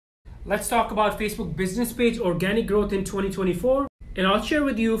Let's talk about Facebook business page organic growth in 2024. And I'll share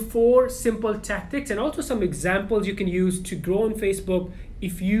with you 4 simple tactics and also some examples you can use to grow on Facebook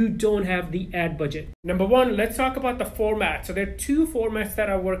if you don't have the ad budget. Number 1, let's talk about the format. So there are 2 formats that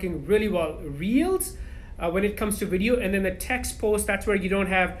are working really well. Reels, when it comes to video, and then the text post, that's where you don't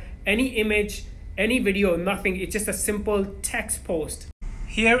have any image, any video, nothing. It's just a simple text post.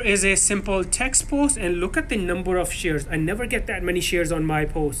 Here is a simple text post and look at the number of shares. I never get that many shares on my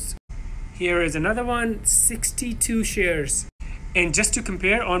posts. Here is another one, 62 shares. And just to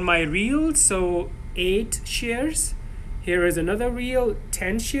compare on my reel, so 8 shares. Here is another reel,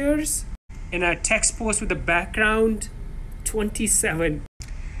 10 shares. And a text post with the background, 27.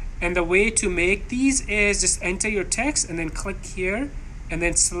 And the way to make these is just enter your text and then click here and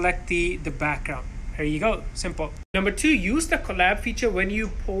then select the background. There you go, simple. Number 2, use the collab feature when you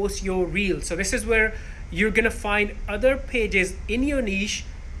post your reel. So this is where you're gonna find other pages in your niche,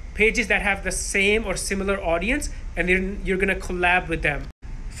 pages that have the same or similar audience, and then you're gonna collab with them.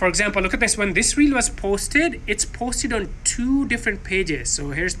 For example, look at this one. This reel was posted. It's posted on 2 different pages. So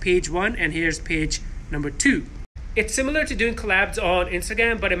here's page 1 and here's page number 2. It's similar to doing collabs on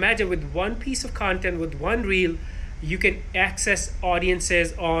Instagram, but imagine with one piece of content, with one reel, you can access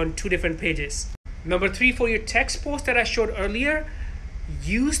audiences on 2 different pages. Number 3, for your text post that I showed earlier,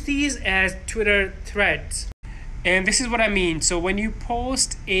 use these as Twitter threads. And this is what I mean. So when you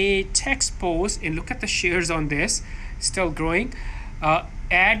post a text post, and look at the shares on this, still growing,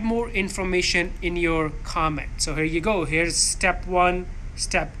 add more information in your comment. So here you go. Here's step 1,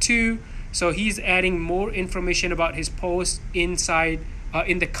 step 2. So he's adding more information about his post inside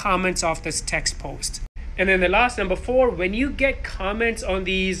in the comments of this text post. And then the last, number 4, when you get comments on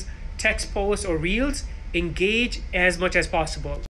these text posts or reels, engage as much as possible.